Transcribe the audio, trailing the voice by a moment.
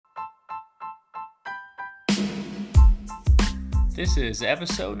This is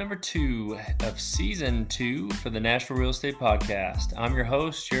episode number 2 of season 2 for the Nashville Real Estate Podcast. I'm your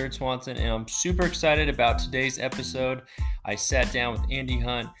host, Jared Swanson, and I'm super excited about today's episode. I sat down with Andy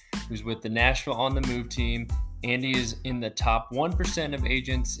Hunt, who's with the Nashville On the Move team. Andy is in the top 1% of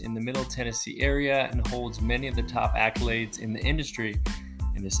agents in the Middle Tennessee area and holds many of the top accolades in the industry.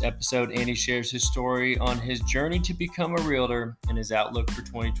 In this episode, Andy shares his story on his journey to become a realtor and his outlook for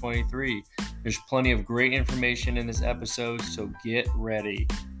 2023. There's plenty of great information in this episode, so get ready.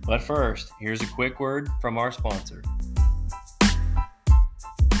 But first, here's a quick word from our sponsor.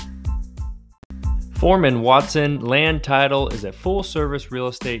 Foreman Watson Land Title is a full-service real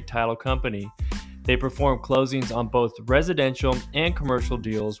estate title company. They perform closings on both residential and commercial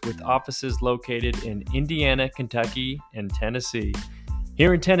deals with offices located in Indiana, Kentucky, and Tennessee.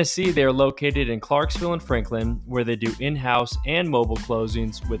 Here in Tennessee, they are located in Clarksville and Franklin, where they do in-house and mobile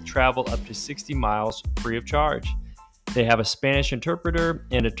closings with travel up to 60 miles free of charge. They have a Spanish interpreter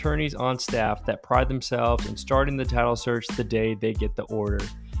and attorneys on staff that pride themselves in starting the title search the day they get the order.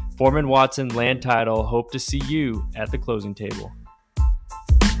 Foreman Watson Land Title hope to see you at the closing table.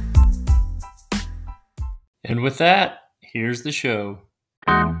 And with that, here's the show.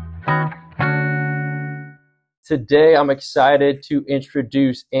 Today, I'm excited to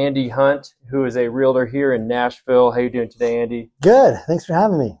introduce Andy Hunt, who is a realtor here in Nashville. How you doing today, Andy? Good. Thanks for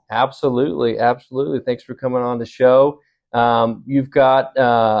having me. Absolutely. Thanks for coming on the show. You've got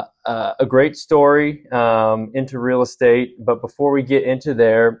a great story into real estate, but before we get into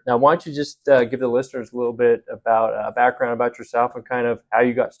there, now why don't you just give the listeners a little bit about a background about yourself and kind of how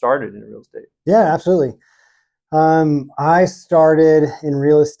you got started in real estate? Yeah, absolutely. I started in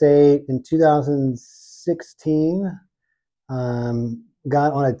real estate in 2016.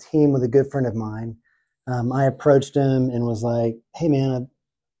 Got on a team with a good friend of mine. I approached him and was like, "Hey, man, I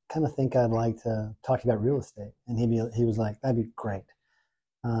kind of think I'd like to talk about real estate." And he was like, "That'd be great."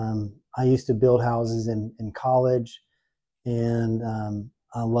 I used to build houses in college, and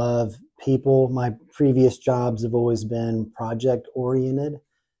I love people. My previous jobs have always been project oriented.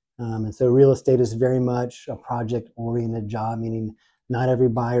 And so real estate is very much a project-oriented job, meaning not every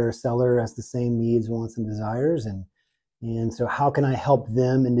buyer or seller has the same needs, wants, and desires. And so how can I help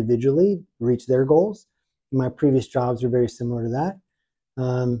them individually reach their goals? My previous jobs are very similar to that.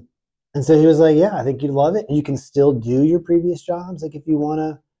 And so he was like, "Yeah, I think you'd love it. You can still do your previous jobs. Like if you want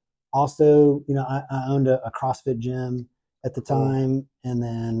to also, I owned a CrossFit gym at the time. And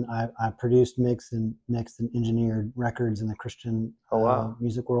then I produced, mixed and engineered records in the Christian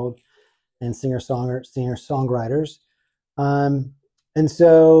music world and singer-songwriters. And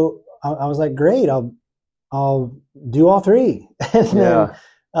so I was like, great, I'll do all three. And then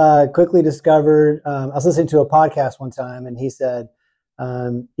quickly discovered, I was listening to a podcast one time and he said,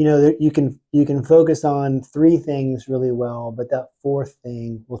 you can focus on three things really well, but that fourth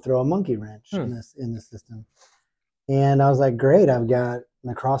thing will throw a monkey wrench in this system. And I was like, great, I've got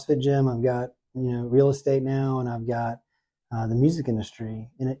the CrossFit gym, I've got, real estate now, and I've got the music industry.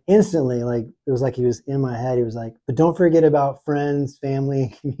 And it instantly, it was like he was in my head. He was like, but don't forget about friends,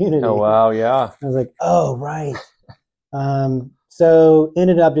 family, community. Oh, wow, yeah. I was like, oh, right. So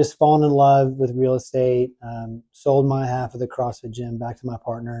ended up just falling in love with real estate, sold my half of the CrossFit gym back to my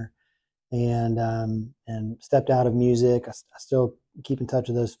partner, and stepped out of music. I still keep in touch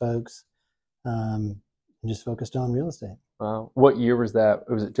with those folks. And just focused on real estate. Wow. What year was that?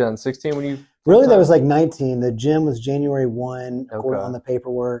 Was it 2016 when you? Really, that was like 19. The gym was January 1 on the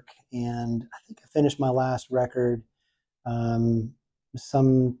paperwork. And I think I finished my last record sometime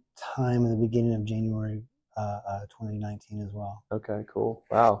in the beginning of January 2019 as well. Okay, cool.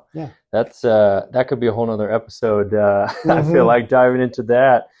 Wow. Yeah. That's that could be a whole nother episode. I feel like diving into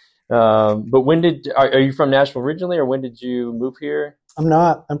that. But are you from Nashville originally, or when did you move here? I'm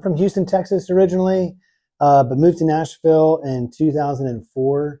not. I'm from Houston, Texas originally. But moved to Nashville in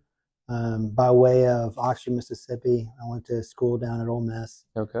 2004 by way of Oxford, Mississippi. I went to school down at Ole Miss.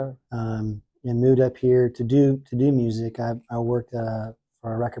 Okay. And moved up here to do music. I worked for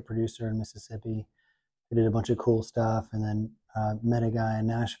a record producer in Mississippi who did a bunch of cool stuff, and then met a guy in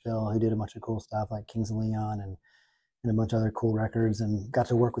Nashville who did a bunch of cool stuff like Kings of Leon and a bunch of other cool records, and got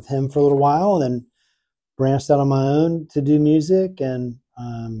to work with him for a little while, and then branched out on my own to do music,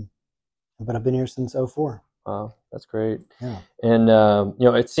 but I've been here since 2004. Wow, that's great. Yeah. And,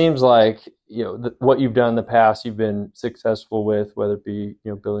 it seems like, what you've done in the past, you've been successful with, whether it be,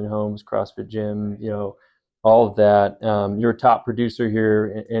 building homes, CrossFit gym, all of that. You're a top producer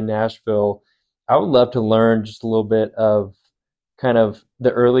here in Nashville. I would love to learn just a little bit of kind of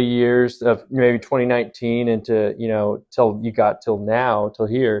the early years of maybe 2019 into, till you got till now, till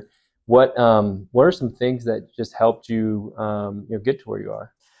here. What are some things that just helped you, get to where you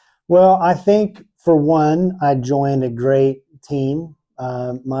are? Well, I think for one, I joined a great team.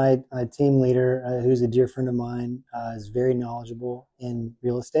 My team leader, who's a dear friend of mine, is very knowledgeable in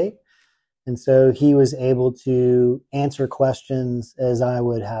real estate. And so he was able to answer questions as I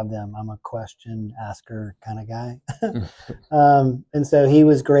would have them. I'm a question asker kind of guy. And so he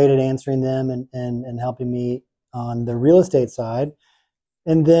was great at answering them and helping me on the real estate side.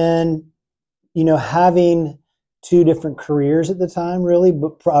 And then, having two different careers at the time, really,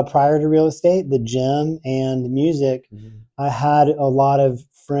 but prior to real estate, the gym and the music, I had a lot of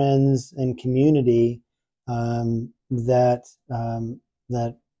friends and community that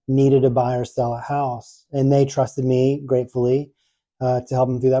needed to buy or sell a house, and they trusted me gratefully to help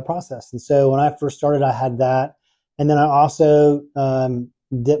them through that process. And so when I first started, I had that, and then I also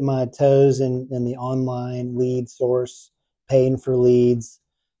dipped my toes in the online lead source, paying for leads.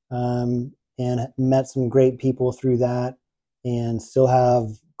 And met some great people through that, and still have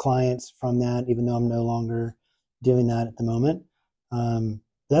clients from that, even though I'm no longer doing that at the moment.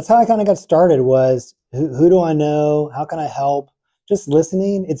 That's how I kind of got started, was who do I know? How can I help? Just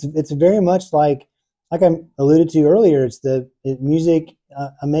listening. It's very much like I alluded to earlier, it's music.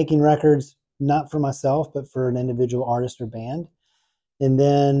 I'm making records not for myself, but for an individual artist or band. And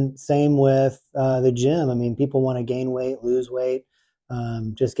then same with the gym. I mean, people want to gain weight, lose weight,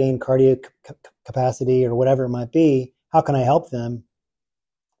 just gain cardio capacity or whatever it might be. How can I help them?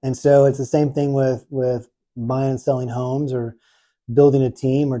 And so it's the same thing with buying and selling homes, or building a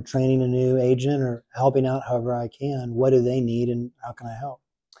team, or training a new agent, or helping out however I can. What do they need, and how can I help?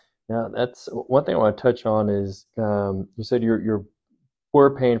 Now, that's one thing I want to touch on is you said you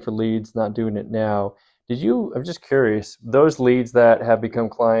were paying for leads, not doing it now. I'm just curious, those leads that have become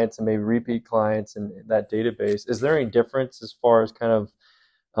clients and maybe repeat clients in that database, is there any difference as far as kind of,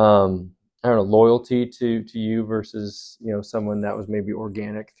 I don't know, loyalty to you versus, someone that was maybe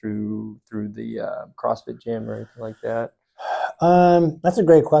organic through the CrossFit gym or anything like that? That's a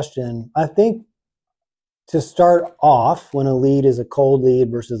great question. I think to start off, when a lead is a cold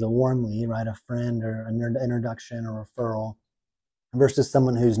lead versus a warm lead, right? A friend or an introduction or referral versus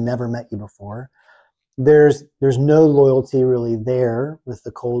someone who's never met you before, there's no loyalty really there with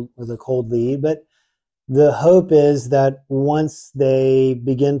a cold lead. But the hope is that once they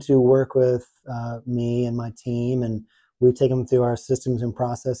begin to work with me and my team, and we take them through our systems and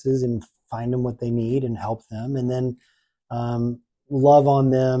processes and find them what they need and help them, and then love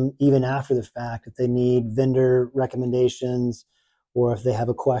on them even after the fact, if they need vendor recommendations, or if they have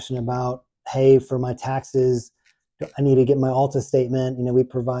a question about, hey, for my taxes, I need to get my Alta statement, we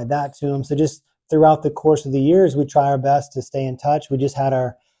provide that to them. So just throughout the course of the years, we try our best to stay in touch. We just had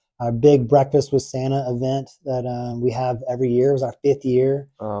our big Breakfast with Santa event that we have every year. It was our 5th year.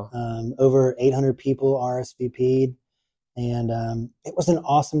 Oh. Over 800 people RSVP'd, and it was an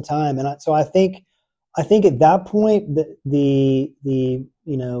awesome time. And so I think at that point, the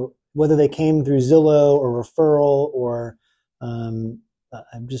whether they came through Zillow or referral or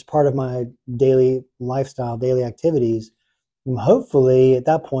just part of my daily lifestyle, daily activities, hopefully at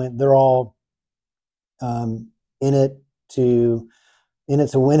that point they're all in it to win it,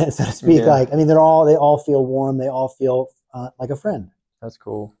 so to speak. Yeah. They all feel warm. They all feel like a friend. That's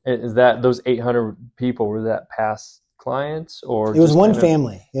cool. Is that those 800 people, were that past clients, or it was one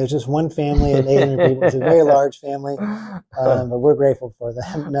family? It was just one family and 800 people. It's a very large family, but we're grateful for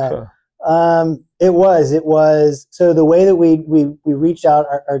them. No, it was. So the way that we reach out,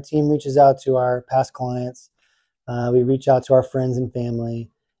 our team reaches out to our past clients. We reach out to our friends and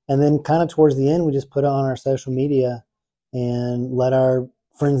family, and then kind of towards the end, we just put it on our social media and let our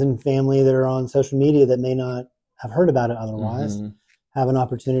friends and family that are on social media that may not have heard about it otherwise have an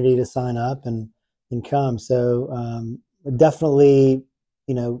opportunity to sign up and come. So definitely,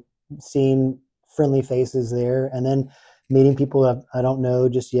 seeing friendly faces there, and then meeting people that I don't know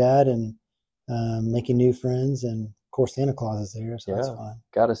just yet, and making new friends. And of course, Santa Claus is there, so that's fun.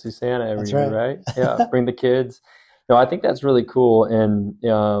 Got to see Santa every That's year, right? Yeah, bring the kids. No, I think that's really cool. And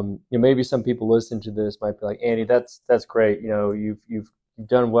maybe some people listening to this might be like, Andy, that's great. You've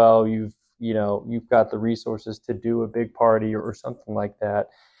done well. You've got the resources to do a big party or something like that.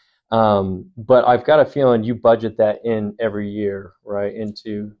 But I've got a feeling you budget that in every year, right,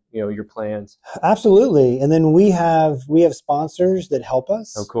 into your plans. Absolutely. And then we have sponsors that help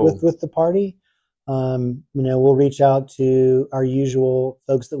us with the party. We'll reach out to our usual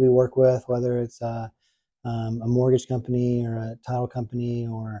folks that we work with, whether it's a mortgage company or a title company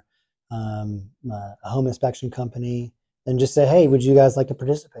or a home inspection company, and just say, hey, would you guys like to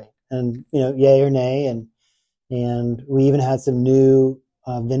participate? And yay or nay. And we even had some new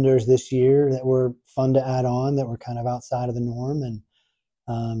vendors this year that were fun to add on, that were kind of outside of the norm. And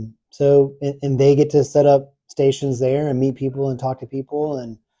and they get to set up stations there and meet people and talk to people.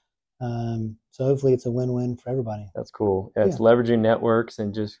 And so hopefully it's a win-win for everybody. That's cool. Yeah, it's leveraging networks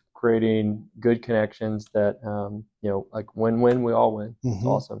and just creating good connections that, like win-win, we all win. It's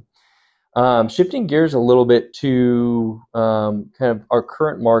awesome. Shifting gears a little bit to kind of our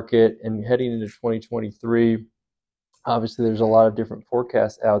current market and heading into 2023, obviously there's a lot of different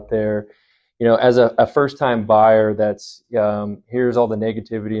forecasts out there. As a first-time buyer, that's here's all the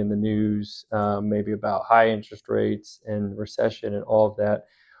negativity in the news, maybe about high interest rates and recession and all of that.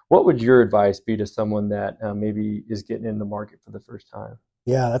 What would your advice be to someone that maybe is getting in the market for the first time?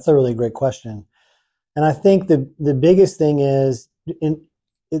 Yeah, that's a really great question. And I think the biggest thing is,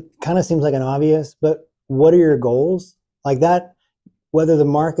 it kind of seems like an obvious, but what are your goals? Like that, whether the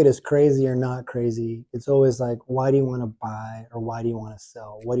market is crazy or not crazy, it's always like, why do you want to buy or why do you want to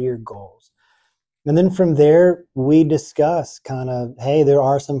sell? What are your goals? And then from there, we discuss kind of, hey, there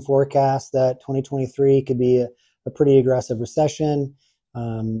are some forecasts that 2023 could be a pretty aggressive recession.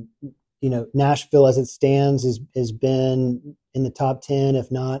 Nashville as it stands has been in the top 10,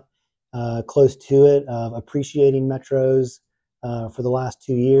 if not close to it, of appreciating metros for the last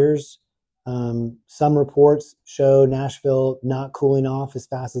 2 years. Some reports show Nashville not cooling off as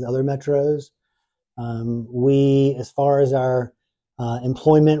fast as other metros. As far as our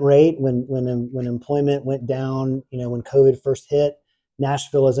employment rate, when employment went down, when COVID first hit,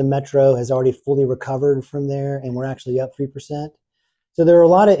 Nashville as a metro has already fully recovered from there, and we're actually up 3%. So there are a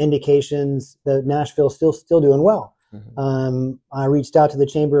lot of indications that Nashville's still doing well. I reached out to the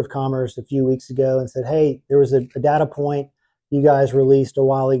Chamber of Commerce a few weeks ago and said, hey, there was a data point you guys released a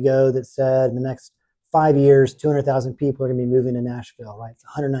while ago that said in the next 5 years, 200,000 people are going to be moving to Nashville, right? It's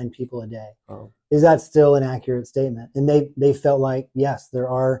 109 people a day. Oh. Is that still an accurate statement? And they felt like, yes, there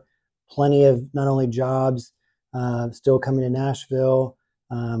are plenty of not only jobs still coming to Nashville,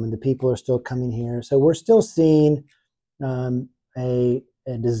 and the people are still coming here. So we're still seeing a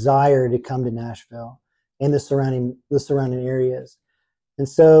desire to come to Nashville and the surrounding areas. And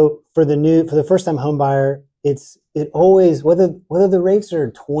so for the first time home buyer, it always, whether the rates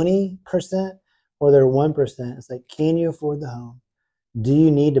are 20% or they're 1%, it's like, can you afford the home? Do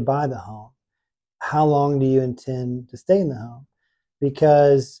you need to buy the home? How long do you intend to stay in the home?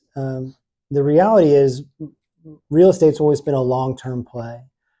 Because the reality is, real estate's always been a long-term play.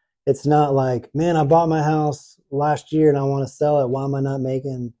 It's not like, man, I bought my house last year and I want to sell it. Why am I not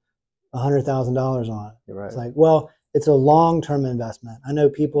making $100,000 on it? You're right. It's like, well, it's a long-term investment. I know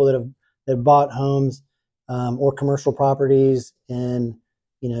people that have bought homes or commercial properties in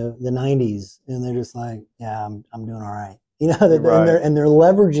the 90s, and they're just like, yeah, I'm doing all right. Right. and they're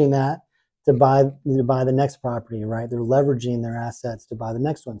leveraging that to buy the next property, right? They're leveraging their assets to buy the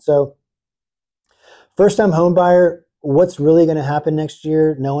next one. So first-time home buyer, what's really going to happen next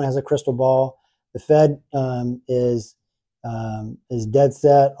year? No one has a crystal ball. The Fed is dead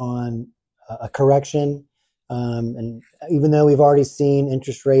set on a correction. And even though we've already seen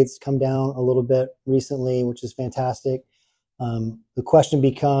interest rates come down a little bit recently, which is fantastic, the question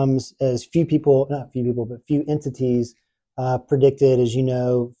becomes, as few entities predicted, as you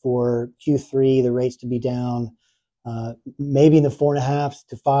know, for Q3, the rates to be down, maybe in the 4.5s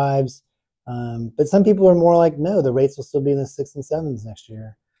to 5s. But some people are more like, no, the rates will still be in the 6s and 7s next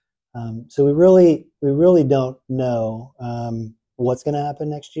year. So we really don't know what's going to happen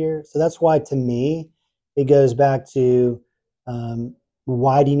next year. So that's why, to me, it goes back to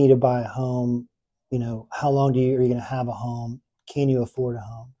why do you need to buy a home? How long are you going to have a home? Can you afford a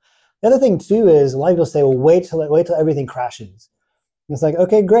home? The other thing too is, a lot of people say, well, wait till everything crashes. And it's like,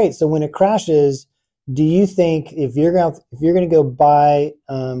 okay, great. So when it crashes, do you think if you're going to go buy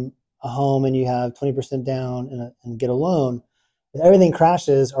a home and you have 20% down and get a loan, if everything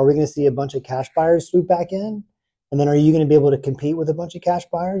crashes, are we going to see a bunch of cash buyers swoop back in? And then are you going to be able to compete with a bunch of cash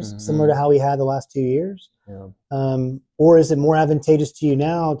buyers, similar to how we had the last 2 years? Yeah. Or is it more advantageous to you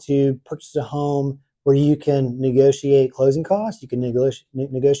now to purchase a home where you can negotiate closing costs? You can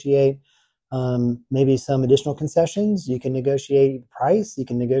negotiate maybe some additional concessions. You can negotiate price. You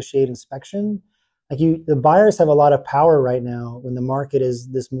can negotiate inspection. The buyers have a lot of power right now when the market is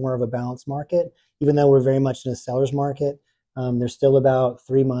this more of a balanced market. Even though we're very much in a seller's market, there's still about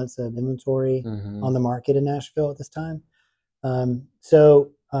 3 months of inventory on the market in Nashville at this time.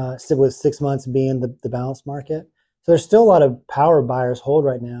 So with 6 months being the balanced market. So there's still a lot of power buyers hold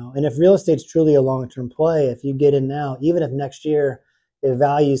right now. And if real estate's truly a long-term play, if you get in now, even if next year, if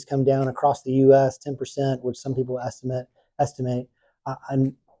values come down across the U.S. 10%, which some people estimate,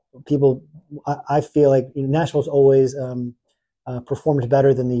 I feel like Nashville's always performed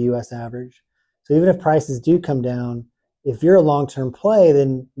better than the U.S. average. So even if prices do come down, if you're a long-term play,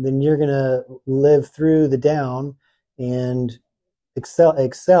 then you're going to live through the down and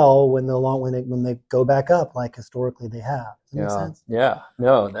excel when they go back up like historically they have. Does that make sense? Yeah.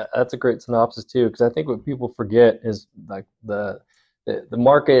 No, that's a great synopsis too, because I think what people forget is like the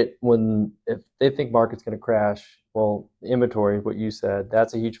market, if they think market's going to crash, well, the inventory, what you said,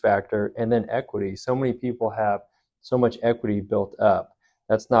 that's a huge factor. And then equity. So many people have so much equity built up.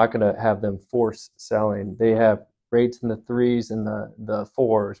 That's not going to have them force selling. They have rates in the 3s and the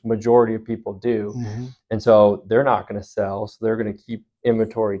 4s. Majority of people do. Mm-hmm. And so they're not going to sell. So they're going to keep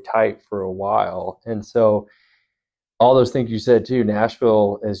inventory tight for a while. And so all those things you said too,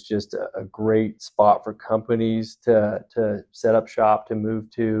 Nashville is just a great spot for companies to set up shop, to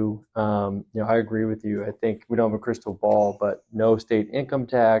move to. I agree with you. I think we don't have a crystal ball, but no state income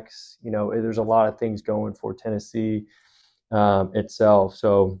tax. There's a lot of things going for Tennessee itself.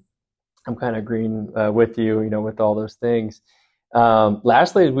 So I'm kind of agreeing with you, with all those things.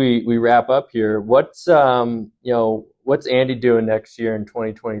 Lastly, as we wrap up here, what's Andy doing next year in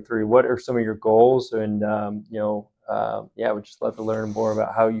 2023? What are some of your goals? And, we'd just love to learn more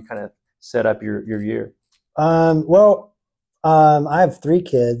about how you kind of set up your year. I have 3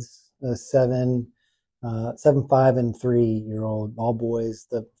 kids, 7, 5, and 3-year-old, all boys.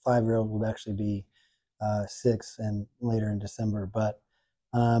 The 5-year-old will actually be 6 and later in December. But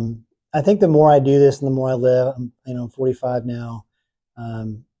I think the more I do this and the more I live, I'm 45 now.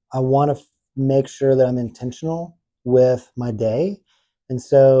 I want to make sure that I'm intentional with my day. And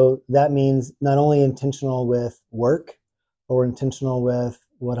so that means not only intentional with work or intentional with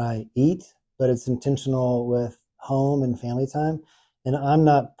what I eat, but it's intentional with home and family time. And I'm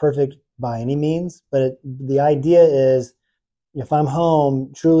not perfect by any means, but the idea is if I'm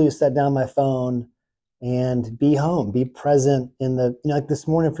home, truly set down my phone and be home, be present in like this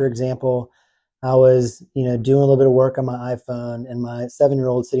morning, for example, I was, doing a little bit of work on my iPhone, and my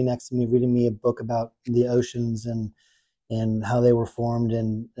 7-year-old sitting next to me reading me a book about the oceans and how they were formed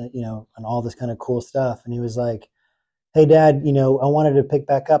and all this kind of cool stuff. And he was like, "Hey Dad, I wanted to pick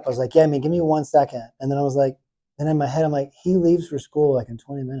back up." I was like, "Yeah, man, give me 1 second." And then I was like, and in my head, I'm like, he leaves for school like in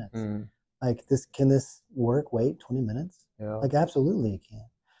 20 minutes. Like can this work? Wait 20 minutes? Yeah. Like absolutely it can.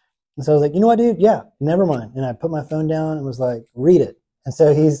 And so I was like, you know what, dude? Yeah, never mind. And I put my phone down and was like, read it. And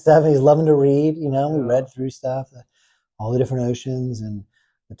so he's 7, he's loving to read, we read through stuff, all the different oceans, and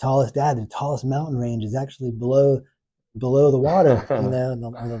the tallest mountain range is actually below the water, and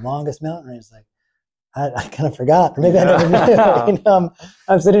the longest mountain range. Like, I kind of forgot, or maybe I never knew.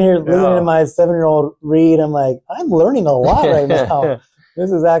 I'm sitting here listening to my 7-year-old read. I'm like, I'm learning a lot right now.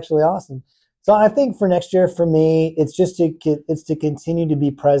 This is actually awesome. So I think for next year, for me, it's to continue to be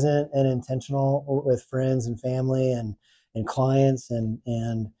present and intentional with friends and family and clients and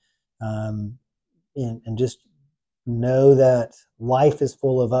just know that life is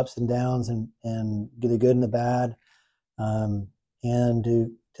full of ups and downs and the good and the bad, and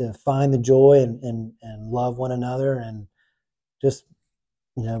to find the joy and love one another and just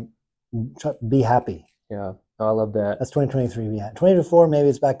be happy. Yeah. I love that. That's 2023. Yeah, 2024. Maybe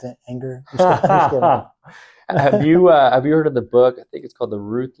it's back to anger. Have you heard of the book? I think it's called The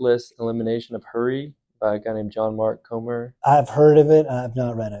Ruthless Elimination of Hurry by a guy named John Mark Comer. I've heard of it. I've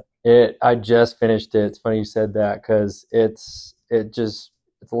not read it. I just finished it. It's funny you said that, because it's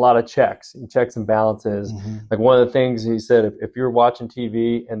a lot of checks and balances. Mm-hmm. Like one of the things he said, if you're watching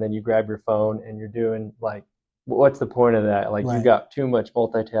TV and then you grab your phone and you're doing like, what's the point of that? Like, right. You got too much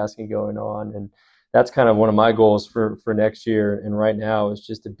multitasking going on. And that's kind of one of my goals for next year. And right now is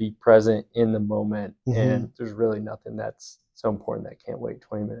just to be present in the moment. Mm-hmm. And there's really nothing that's so important that can't wait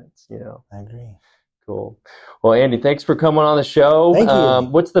 20 minutes, I agree. Cool. Well, Andy, thanks for coming on the show. Thank you.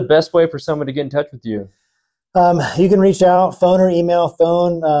 What's the best way for someone to get in touch with you? You can reach out, phone or email.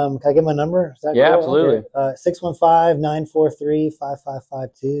 Phone, can I get my number? Is that yeah, cool? Absolutely. Okay.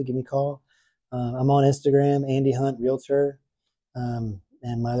 615-943-5552. Give me a call. I'm on Instagram, Andy Hunt Realtor.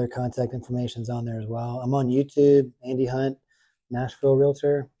 And my other contact information is on there as well. I'm on YouTube, Andy Hunt, Nashville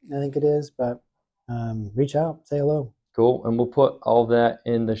Realtor, I think it is. But reach out, say hello. Cool. And we'll put all that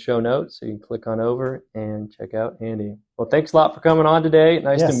in the show notes, so you can click on over and check out Andy. Well, thanks a lot for coming on today.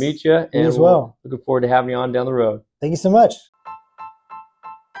 Nice to meet you. And as well. Looking forward to having you on down the road. Thank you so much.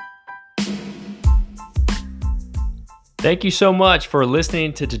 Thank you so much for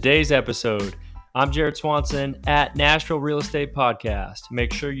listening to today's episode. I'm Jared Swanson at Nashville Real Estate Podcast.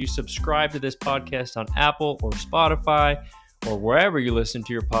 Make sure you subscribe to this podcast on Apple or Spotify or wherever you listen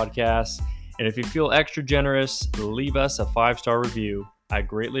to your podcasts. And if you feel extra generous, leave us a 5-star review. I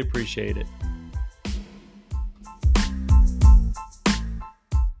greatly appreciate it.